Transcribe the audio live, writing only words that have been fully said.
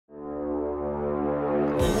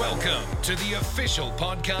Welcome to the official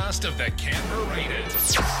podcast of the Canberra Raiders.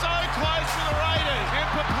 So close for the Raiders, and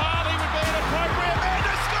Papali would be an appropriate man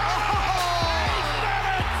to score!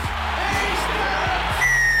 He's done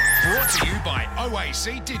it! Brought to you by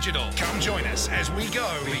OAC Digital. Come join us as we go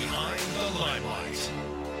behind the limelight.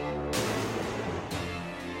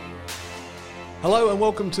 Hello and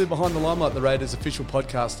welcome to Behind the Limelight, the Raiders official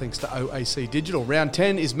podcast thanks to OAC Digital. Round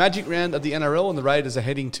 10 is Magic Round of the NRL and the Raiders are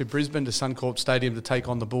heading to Brisbane to Suncorp Stadium to take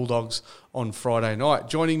on the Bulldogs on Friday night.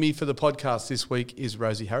 Joining me for the podcast this week is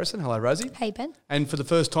Rosie Harrison. Hello, Rosie. Hey, Ben. And for the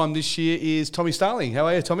first time this year is Tommy Starling. How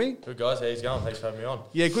are you, Tommy? Good, guys. How you going? Thanks for having me on.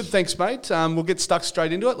 Yeah, good. Thanks, mate. We'll get stuck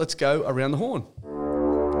straight into it. Let's go around the horn.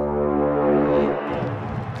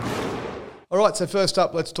 All right, so first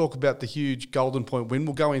up, let's talk about the huge Golden Point win.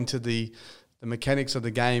 We'll go into the mechanics of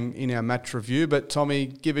the game in our match review. But, Tommy,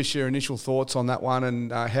 give us your initial thoughts on that one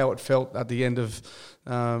and how it felt at the end of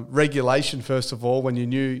regulation, first of all, when you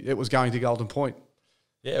knew it was going to Golden Point.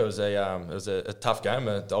 Yeah, it was a tough game.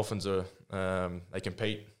 The Dolphins are they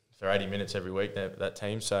compete for 80 minutes every week, that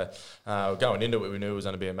team. So going into it, we knew it was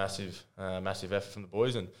going to be a massive effort from the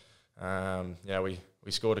boys. And,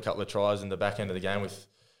 we scored a couple of tries in the back end of the game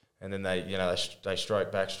and then they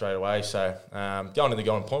stroked back straight away. So going to the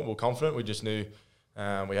Golden Point, we were confident. We just knew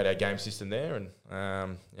we had our game system there, and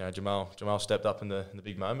Jamal stepped up in the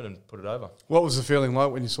big moment and put it over. What was the feeling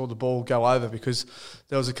like when you saw the ball go over? Because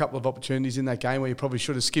there was a couple of opportunities in that game where you probably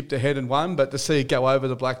should have skipped ahead and won, but to see it go over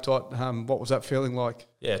the black dot, what was that feeling like?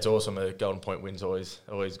 Yeah, it's awesome. A Golden Point win's always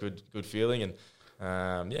good feeling,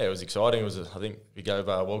 and it was exciting. I think we gave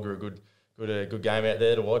Wagga a good game out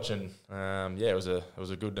there to watch, and it was a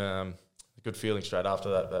good feeling straight after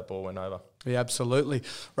that ball went over. Yeah, absolutely.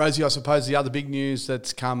 Rosie, I suppose the other big news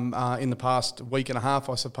that's come in the past week and a half,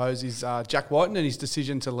 I suppose, is Jack Whiten and his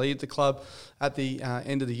decision to leave the club at the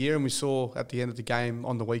end of the year. And we saw at the end of the game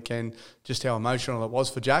on the weekend just how emotional it was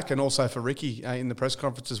for Jack and also for Ricky in the press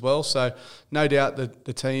conference as well. So no doubt that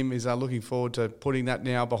the team is looking forward to putting that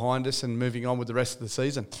now behind us and moving on with the rest of the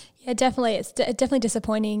season. Yeah, definitely. It's definitely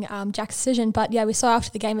disappointing, Jack's decision. But, yeah, we saw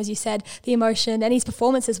after the game, as you said, the emotion and his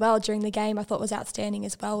performance as well during the game I thought was outstanding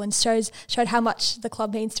as well, and showed how much the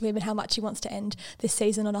club means to him and how much he wants to end this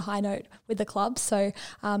season on a high note with the club. So,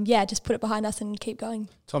 just put it behind us and keep going.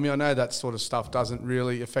 Tommy, I know that sort of stuff doesn't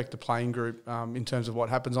really affect the playing group in terms of what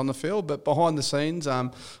happens on the field, but behind the scenes,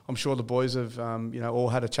 I'm sure the boys have all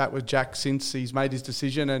had a chat with Jack since he's made his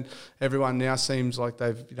decision, and everyone now seems like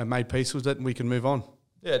they've made peace with it and we can move on.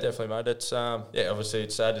 Yeah, definitely, mate. It's obviously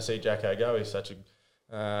it's sad to see Jacko go. He's such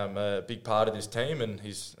a big part of this team, and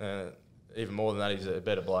he's even more than that, he's a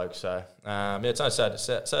better bloke. So it's not sad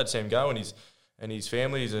to see him go, and his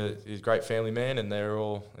family. He's a great family man, and they're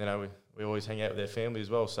all we always hang out with their family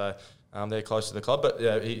as well. So they're close to the club,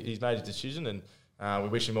 but he's made his decision, and we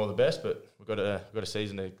wish him all the best. But we've got a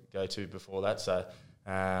season to go to before that, so.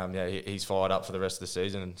 He's fired up for the rest of the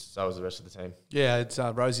season, and so is the rest of the team. Yeah, it's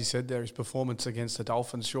Rosie said there, his performance against the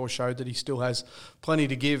Dolphins sure showed that he still has plenty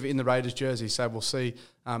to give in the Raiders jersey. So we'll see.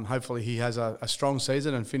 Hopefully he has a strong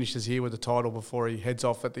season and finishes here with a title before he heads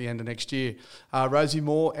off at the end of next year. Rosie,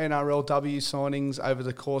 more NRLW signings over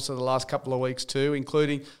the course of the last couple of weeks too,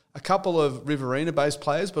 including a couple of Riverina-based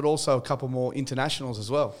players, but also a couple more internationals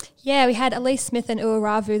as well. Yeah, we had Elise Smith and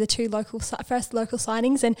Uaravu, the two first local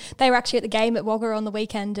signings, and they were actually at the game at Wagga on the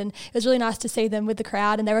weekend, and it was really nice to see them with the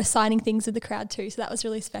crowd, and they were signing things with the crowd too, so that was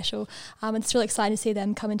really special. And it's really exciting to see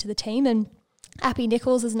them come into the team. And Appy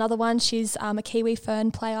Nichols is another one. She's a Kiwi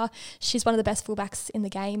Fern player. She's one of the best fullbacks in the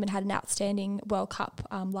game and had an outstanding World Cup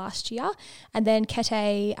last year. And then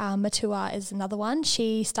Kete Matua is another one.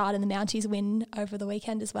 She starred in the Mounties win over the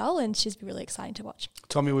weekend as well, and she's really exciting to watch.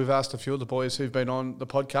 Tommy, we've asked a few of the boys who've been on the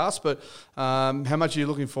podcast, but how much are you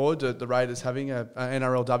looking forward to the Raiders having an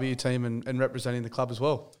NRLW team and representing the club as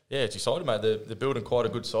well? Yeah, it's exciting, mate. They're building quite a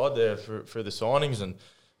good side there for the signings, and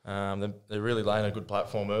they're really laying a good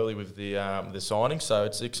platform early with the signing, so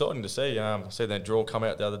it's exciting to see. I see that draw come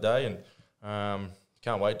out the other day, and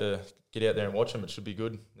can't wait to get out there and watch them. It should be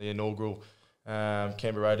good. The inaugural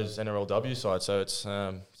Canberra Raiders NRLW side, so it's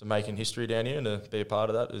making history down here, and to be a part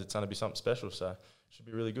of that, it's going to be something special. So it should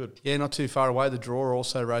be really good. Yeah, not too far away. The draw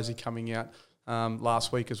also, Rosie, coming out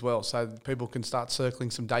last week as well, so people can start circling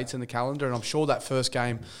some dates in the calendar, and I'm sure that first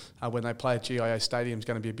game when they play at GIO Stadium is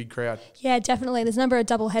going to be a big crowd. Yeah, definitely. There's a number of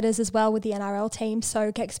double headers as well with the NRL team,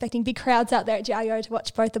 so expecting big crowds out there at GIO to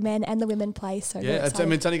watch both the men and the women play. So yeah, it's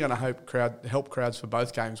only going to help crowds for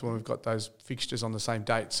both games when we've got those fixtures on the same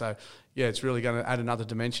date. So yeah, it's really going to add another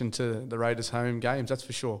dimension to the Raiders' home games, that's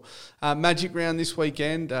for sure. Magic Round this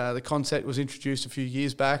weekend, the concept was introduced a few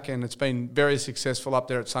years back and it's been very successful up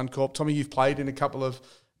there at Suncorp. Tommy, you've played in a couple of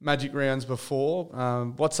Magic Rounds before.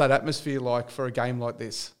 What's that atmosphere like for a game like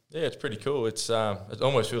this? Yeah, it's pretty cool. It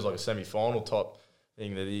almost feels like a semi-final type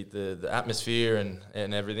thing, the atmosphere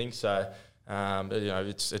and everything. So,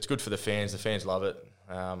 it's good for the fans. The fans love it.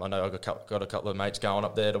 I know I've got a couple of mates going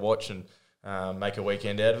up there to watch and make a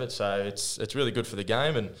weekend out of it. So it's really good for the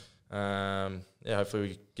game, and hopefully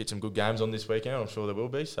we get some good games on this weekend. I'm sure there will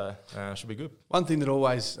be. So it should be good. One thing that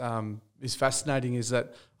always is fascinating is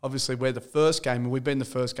that obviously we're the first game, and we've been the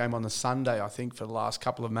first game on the Sunday, I think, for the last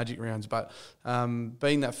couple of Magic Rounds. But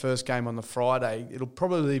being that first game on the Friday, it'll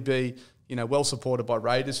probably be well supported by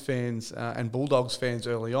Raiders fans and Bulldogs fans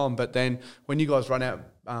early on. But then when you guys run out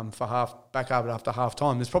after half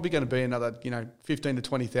time, there's probably going to be another 15 to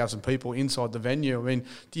 20,000 people inside the venue. I mean,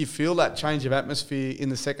 do you feel that change of atmosphere in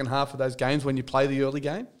the second half of those games when you play the early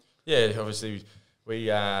game? Yeah, obviously we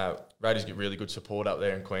Raiders get really good support up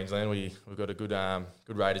there in Queensland. We've got a good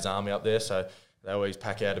Raiders army up there, so they always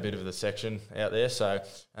pack out a bit of the section out there. So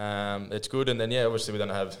it's good. And then obviously we're going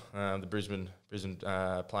to have the Brisbane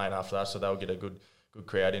playing after that, so they'll get a good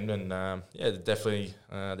crowd in. And definitely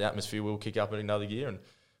the atmosphere will kick up in another year,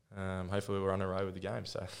 and hopefully we're on a row with the game.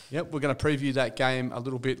 So we're going to preview that game a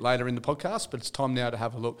little bit later in the podcast, but it's time now to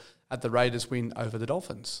have a look at the Raiders win over the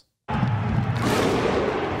Dolphins.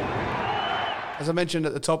 As I mentioned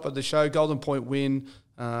at the top of the show, Golden Point win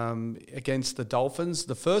against the Dolphins.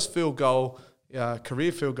 The first field goal,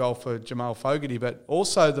 career field goal for Jamal Fogarty, but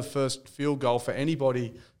also the first field goal for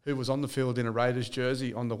anybody who was on the field in a Raiders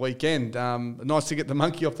jersey on the weekend. Nice to get the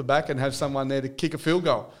monkey off the back and have someone there to kick a field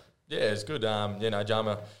goal. Yeah, it's good.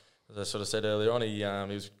 Jama, as I sort of said earlier on, he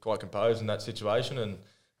was quite composed in that situation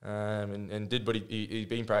and did what he's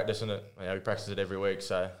been practicing it. He practices it every week,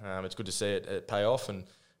 so it's good to see it pay off. And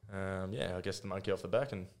I guess the monkey off the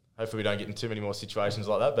back, and hopefully we don't get in too many more situations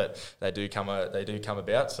like that. But they do come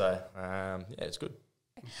about. So it's good.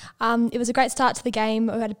 It was a great start to the game.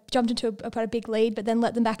 We had jumped into a big lead, but then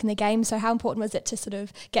let them back in the game. So how important was it to sort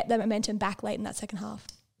of get the momentum back late in that second half?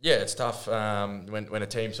 Yeah, it's tough when a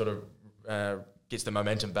team sort of gets the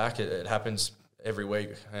momentum back. It happens every week.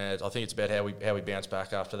 I think it's about how we bounce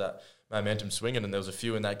back after that momentum swinging. And there was a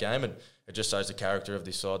few in that game, and it just shows the character of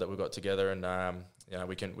this side that we've got together. And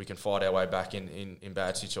we can fight our way back in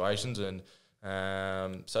bad situations. And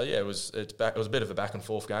it was a bit of a back and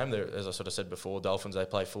forth game. There, as I sort of said before, Dolphins, they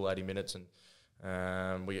play full 80 minutes,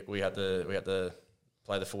 and we had to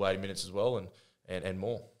play the full 80 minutes as well, and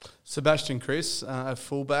more. Sebastian Chris, a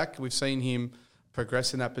fullback, we've seen him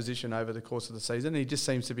progress in that position over the course of the season. He just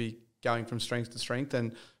seems to be going from strength to strength,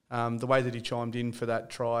 and the way that he chimed in for that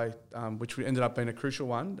try, which ended up being a crucial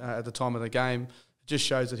one at the time of the game, just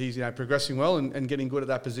shows that he's progressing well and getting good at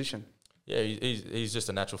that position. Yeah, he's just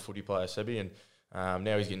a natural footy player, Sebi, and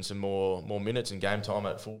now he's getting some more minutes and game time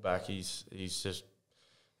at fullback. He's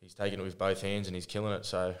taking it with both hands and he's killing it.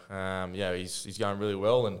 So he's going really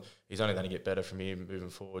well, and he's only going to get better from here moving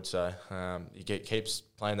forward. So he keeps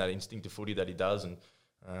playing that instinctive footy that he does, and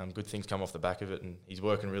good things come off the back of it. And he's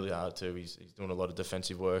working really hard too. He's doing a lot of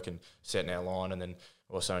defensive work and setting our line, and then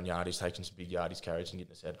also in yard, he's taking some big yardage carries and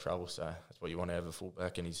getting us out of trouble. So that's what you want to have a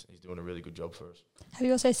fullback, and he's doing a really good job for us. Have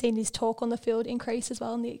you also seen his talk on the field increase as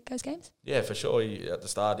well in those games? Yeah, for sure. At the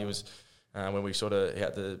start, he was when we he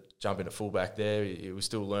had to jump in at fullback there. He was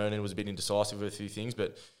still learning. Was a bit indecisive with a few things,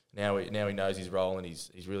 but now he knows his role, and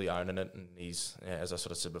he's really owning it. And he's, as I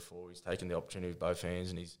sort of said before, he's taking the opportunity with both hands,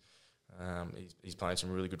 and he's playing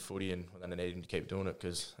some really good footy, and we're going to need him to keep doing it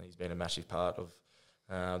because he's been a massive part of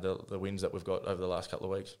the wins that we've got over the last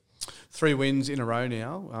couple of weeks. 3 wins in a row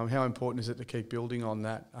now. How important is it to keep building on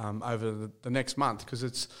that over the next month? Because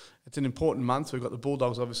it's an important month. We've got the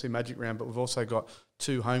Bulldogs, obviously, Magic Round, but we've also got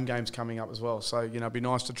 2 home games coming up as well. So, it'd be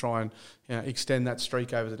nice to try and extend that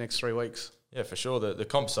streak over the next 3 weeks. Yeah, for sure. The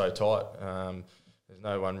comp's so tight. There's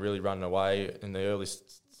no one really running away in the early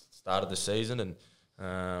start of the season. And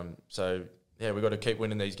we've got to keep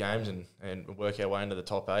winning these games and work our way into the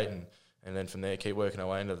top 8 and then from there keep working our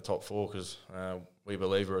way into the top 4 because we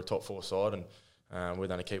believe we're a top 4 side, and we're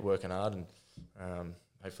going to keep working hard and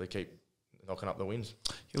hopefully keep knocking up the wins.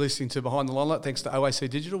 You're listening to Behind the Limelight thanks to OAC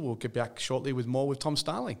Digital. We'll get back shortly with more with Tom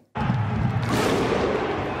Starling.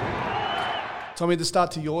 Tommy, the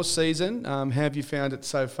start to your season, how have you found it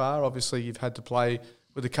so far? Obviously, you've had to play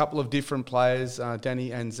with a couple of different players,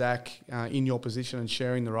 Danny and Zach, in your position and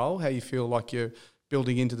sharing the role. How you feel like you're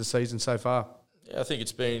building into the season so far? Yeah, I think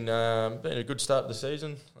it's been a good start to the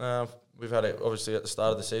season. We've had obviously at the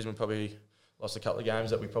start of the season we probably lost a couple of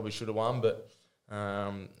games that we probably should have won, but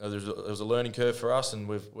there was a learning curve for us, and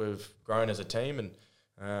we've grown as a team, and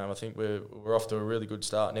I think we're off to a really good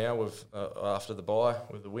start now with after the bye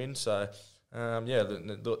with the win. So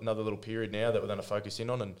another little period now that we're going to focus in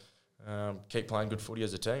on and keep playing good footy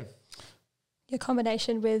as a team. Your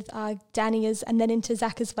combination with Danny and then into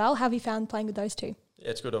Zach as well. How have you found playing with those two? Yeah,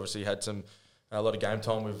 it's good. Obviously, had a lot of game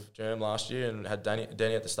time with Germ last year, and had Danny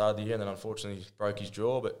at the start of the year, and then unfortunately broke his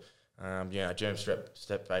jaw. But Germ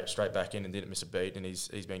stepped straight back in and didn't miss a beat, and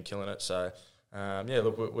he's been killing it. So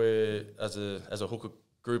look, we're as a hooker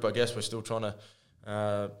group, I guess we're still trying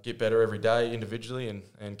to get better every day individually,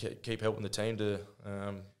 and keep helping the team to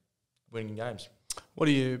winning games. What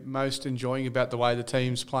are you most enjoying about the way the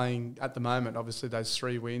team's playing at the moment? Obviously, those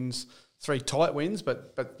 3 tight wins,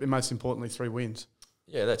 but most importantly, 3 wins.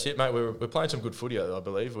 Yeah, that's it, mate. We're playing some good footy, I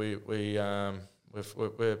believe. We're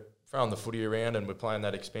throwing the footy around, and we're playing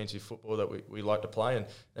that expansive football that we like to play.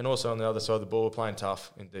 And also on the other side of the ball, we're playing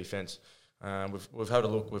tough in defence. We've had a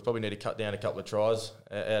look. We probably need to cut down a couple of tries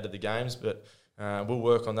out of the games, but we'll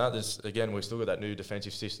work on that. We've still got that new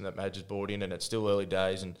defensive system that Madge has brought in, and it's still early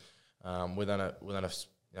days, and we're gonna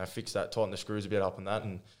fix that, tighten the screws a bit up on that,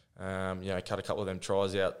 and cut a couple of them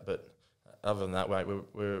tries out. But other than that, mate,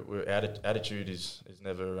 we're attitude is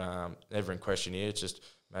never in question here. It's just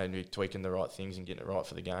maybe tweaking the right things and getting it right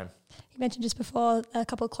for the game. You mentioned just before a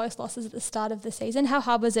couple of close losses at the start of the season. How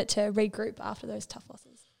hard was it to regroup after those tough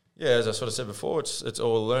losses? Yeah, as I sort of said before, it's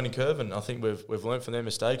all a learning curve, and I think we've learned from their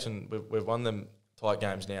mistakes, and we've won them tight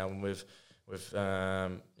games now, and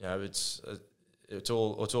it's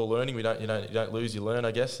all learning. You don't lose, you learn,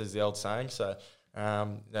 I guess, is the old saying. So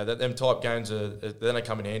them type games they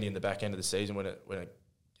come in handy in the back end of the season when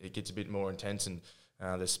it gets a bit more intense, and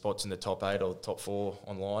there's spots in the top 8 or top 4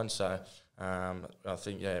 online. So I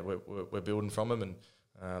think we're building from them,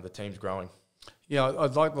 and the team's growing. Yeah,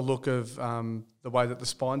 I'd like the look of the way that the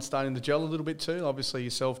spine's starting to gel a little bit too. Obviously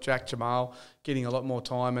yourself, Jack, Jamal, getting a lot more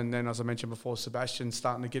time, and then, as I mentioned before, Sebastian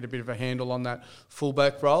starting to get a bit of a handle on that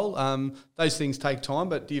fullback role. Those things take time,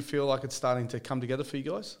 but do you feel like it's starting to come together for you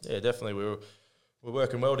guys? Yeah, definitely. We're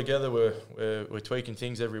working well together. We're tweaking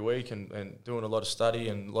things every week, and doing a lot of study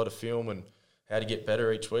and a lot of film and how to get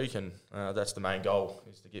better each week, and that's the main goal,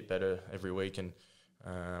 is to get better every week. And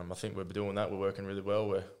I think we're doing that. We're working really well.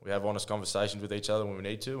 We have honest conversations with each other when we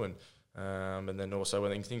need to, and then also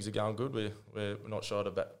when things are going good, we're not shy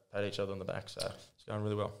to pat each other on the back. So it's going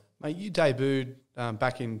really well. Mate, you debuted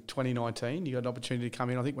back in 2019. You got an opportunity to come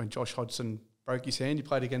in, I think, when Josh Hodgson broke his hand. You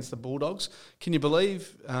played against the Bulldogs. Can you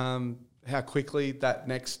believe how quickly that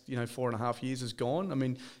next 4.5 years has gone? I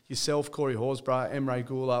mean, yourself, Corey Horsburgh, Emre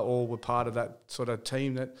Gula, all were part of that sort of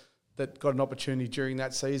team that got an opportunity during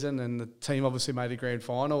that season, and the team obviously made a grand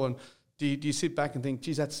final. And do you sit back and think,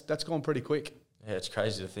 geez, that's gone pretty quick? Yeah, it's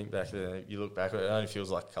crazy to think back. You look back, it only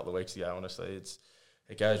feels like a couple of weeks ago, honestly.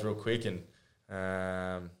 It goes real quick, and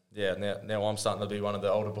now I'm starting to be one of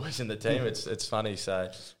the older boys in the team. It's funny.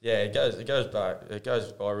 So yeah, it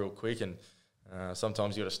goes by real quick, and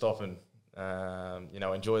sometimes you got to stop and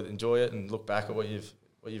enjoy it and look back at what you've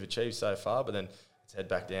achieved so far, but then let's head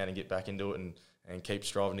back down and get back into it and keep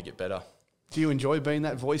striving to get better. Do you enjoy being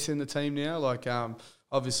that voice in the team now? Like,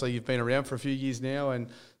 obviously you've been around for a few years now, and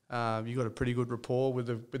you've got a pretty good rapport with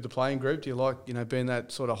the playing group. Do you like, being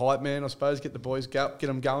that sort of hype man, I suppose, get the boys get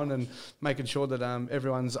them going and making sure that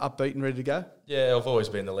everyone's upbeat and ready to go? Yeah, I've always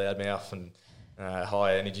been the loudmouth and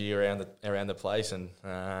high energy around the place, and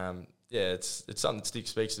it's something that Stick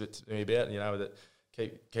speaks to me about. That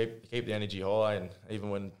keep the energy high, and even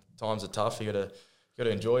when times are tough, you got to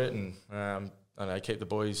enjoy it, and keep the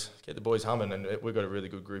boys humming. And we've got a really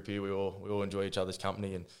good group here. We all enjoy each other's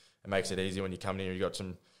company, and it makes it easy when you come here. You got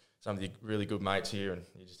some of the really good mates here, and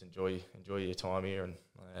you just enjoy your time here, and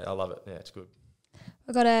I love it. Yeah, it's good.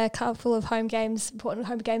 We've got a couple of important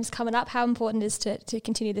home games coming up. How important is to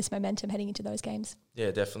continue this momentum heading into those games?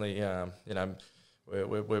 Yeah, definitely.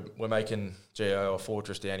 We're making GO a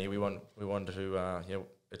fortress down here. We want to.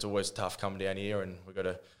 It's always tough coming down here, and we've got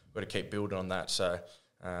to keep building on that. So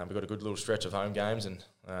we've got a good little stretch of home games, and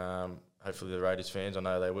hopefully the Raiders fans, I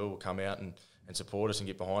know they will come out and support us and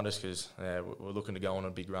get behind us, because we're looking to go on a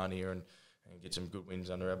big run here and get some good wins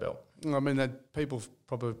under our belt. I mean, that people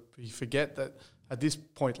probably forget that at this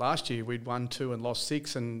point last year we'd won 2 and lost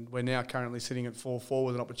 6, and we're now currently sitting at 4-4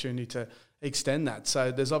 with an opportunity to extend that.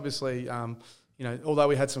 So there's obviously, although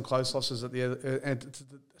we had some close losses at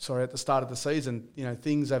the start of the season,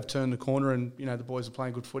 things have turned the corner, and the boys are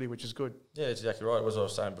playing good footy, which is good. Yeah, it's exactly right. As I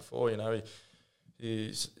was saying before,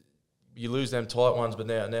 you lose them tight ones, but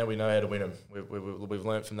now we know how to win them. We've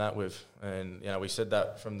learnt from that. We said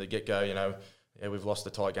that from the get-go. We've lost the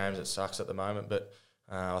tight games. It sucks at the moment, but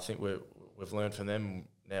I think we've learned from them.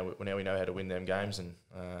 Now we know how to win them games, and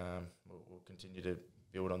we'll continue to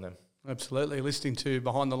build on them. Absolutely. Listening to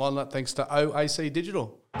Behind the Limelight thanks to OAC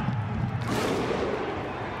Digital.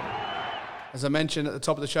 As I mentioned at the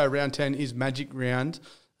top of the show, round 10 is Magic Round.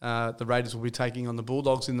 The Raiders will be taking on the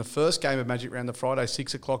Bulldogs in the first game of Magic Round, the Friday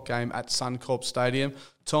 6 o'clock game at Suncorp Stadium.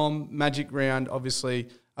 Tom, Magic Round, obviously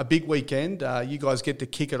a big weekend. You guys get to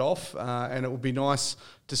kick it off, and it will be nice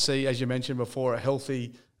to see, as you mentioned before, a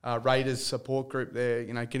healthy Raiders support group there,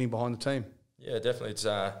 getting behind the team. Yeah, definitely.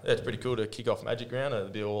 It's pretty cool to kick off Magic Round. It'll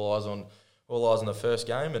be all eyes on the first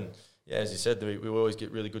game, and yeah, as you said, we always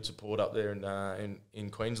get really good support up there in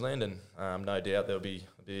Queensland, and no doubt there'll be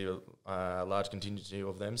a large contingency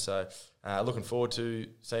of them. So looking forward to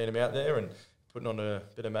seeing them out there and putting on a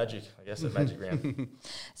bit of magic, I guess, at Magic Round.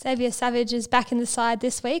 Xavier Savage is back in the side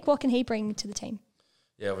this week. What can he bring to the team?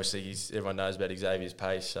 Yeah, obviously everyone knows about Xavier's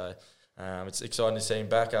pace, so it's exciting to see him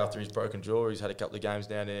back after his broken jaw. He's had a couple of games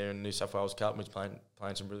down there in New South Wales Cup and he's playing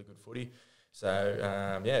some really good footy.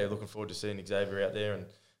 So, looking forward to seeing Xavier out there and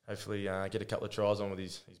hopefully get a couple of tries on with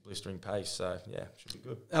his blistering pace. So, yeah, should be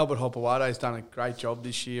good. Albert Hopowade's done a great job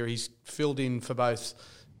this year. He's filled in for both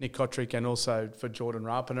Nick Kotrick and also for Jordan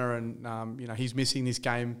Rapiner, and he's missing this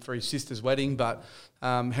game for his sister's wedding, but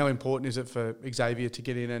how important is it for Xavier to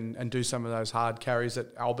get in and do some of those hard carries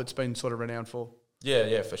that Albert's been sort of renowned for?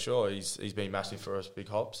 Yeah, for sure. He's been massive for us, big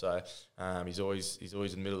hop. So he's always in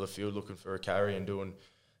the middle of the field looking for a carry and doing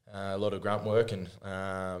a lot of grunt work. And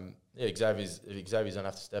Xavier's gonna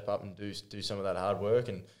have to step up and do some of that hard work,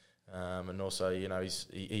 and also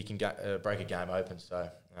he can break a game open. So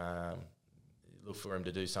look for him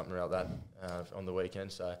to do something like that on the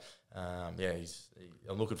weekend. So I'm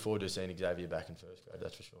looking forward to seeing Xavier back in first grade,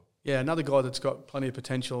 that's for sure. Yeah, another guy that's got plenty of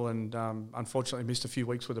potential and unfortunately missed a few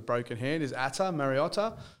weeks with a broken hand is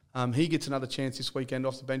Mariota. He gets another chance this weekend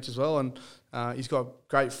off the bench as well, and he's got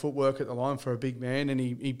great footwork at the line for a big man, and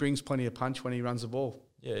he brings plenty of punch when he runs the ball.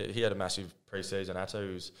 Yeah, he had a massive pre-season.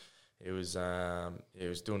 He was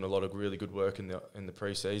doing a lot of really good work in the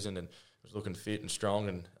pre-season and was looking fit and strong,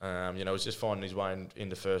 and was just finding his way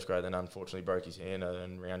into first grade. Then unfortunately broke his hand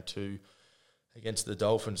in round 2 against the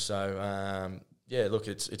Dolphins. So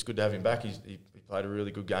it's good to have him back. He played a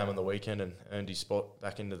really good game on the weekend and earned his spot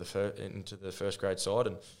back into the first grade side,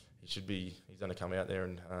 and he's going to come out there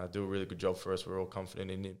and do a really good job for us. We're all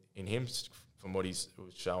confident in him from what he's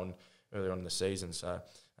shown earlier on in the season. So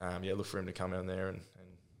look for him to come out there and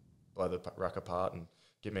blow the ruck apart and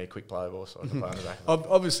give me a quick play ball so I can play on the back of it.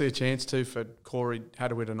 Obviously a chance too for Corey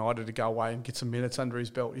Hadaway to go away and get some minutes under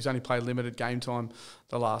his belt. He's only played limited game time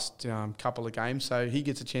the last couple of games, so he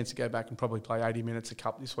gets a chance to go back and probably play 80 minutes a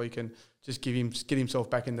cup this week and just get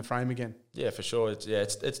himself back in the frame again. Yeah, for sure.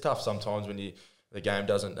 It's tough sometimes when the game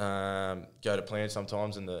doesn't go to plan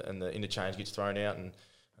sometimes and the interchange gets thrown out and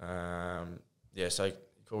so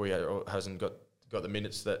Corey hasn't got the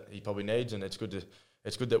minutes that he probably needs, and it's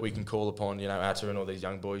good that we can call upon, Atta and all these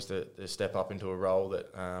young boys to step up into a role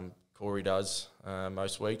that Corey does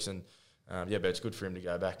most weeks. And, but it's good for him to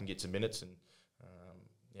go back and get some minutes and,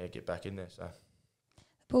 get back in there. So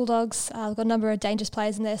Bulldogs have got a number of dangerous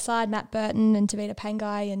players in their side, Matt Burton and Tavita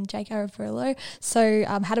Pangai and Jake Aravillo. So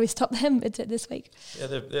how do we stop them this week? Yeah,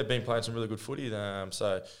 they've been playing some really good footy. As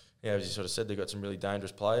you sort of said, they've got some really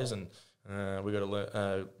dangerous players, and we've got to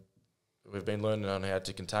learn... We've been learning on how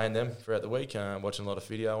to contain them throughout the week, watching a lot of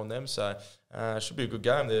video on them. So it should be a good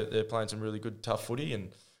game. They're playing some really good, tough footy,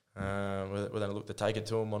 and we're going to look to take it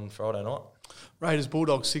to them on Friday night. Raiders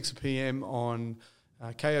Bulldogs, 6 p.m. on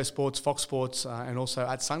KO Sports, Fox Sports, and also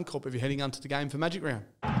at Suncorp if you're heading onto the game for Magic Round.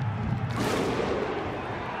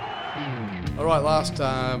 All right, last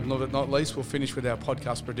but not least, we'll finish with our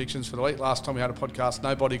podcast predictions for the week. Last time we had a podcast,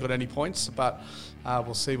 nobody got any points, but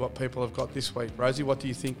we'll see what people have got this week. Rosie, what do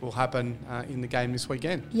you think will happen in the game this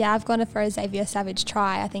weekend? Yeah, I've gone for a Xavier Savage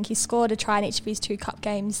try. I think he's scored a try in each of his 2 cup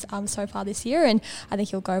games so far this year, and I think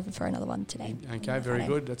he'll go over for another one today. Okay, very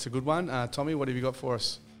good. That's a good one. Tommy, what have you got for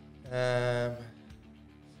us?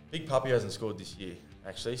 Big Puppy hasn't scored this year,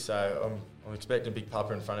 actually, so I'm expecting Big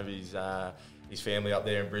Pupper in front of his family up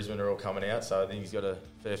there in Brisbane are all coming out, so I think he's got a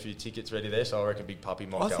fair few tickets ready there, so I reckon Big Puppy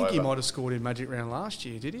might go over. I think he might have scored in Magic Round last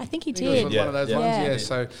year, did he? I think he did. It was one of those ones,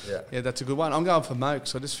 that's a good one. I'm going for Moke,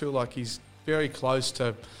 so I just feel like he's very close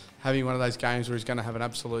to having one of those games where he's going to have an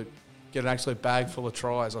absolute get an absolute bag full of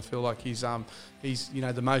tries. I feel like he's one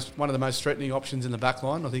of the most threatening options in the back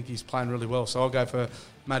line. I think he's playing really well. So I'll go for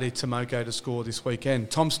Matty Tomoko to score this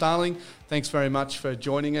weekend. Tom Starling, thanks very much for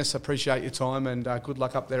joining us. Appreciate your time and good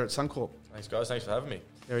luck up there at Suncorp. Thanks, guys. Thanks for having me.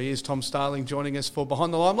 There he is, Tom Starling, joining us for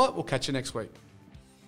Behind the Limelight. We'll catch you next week.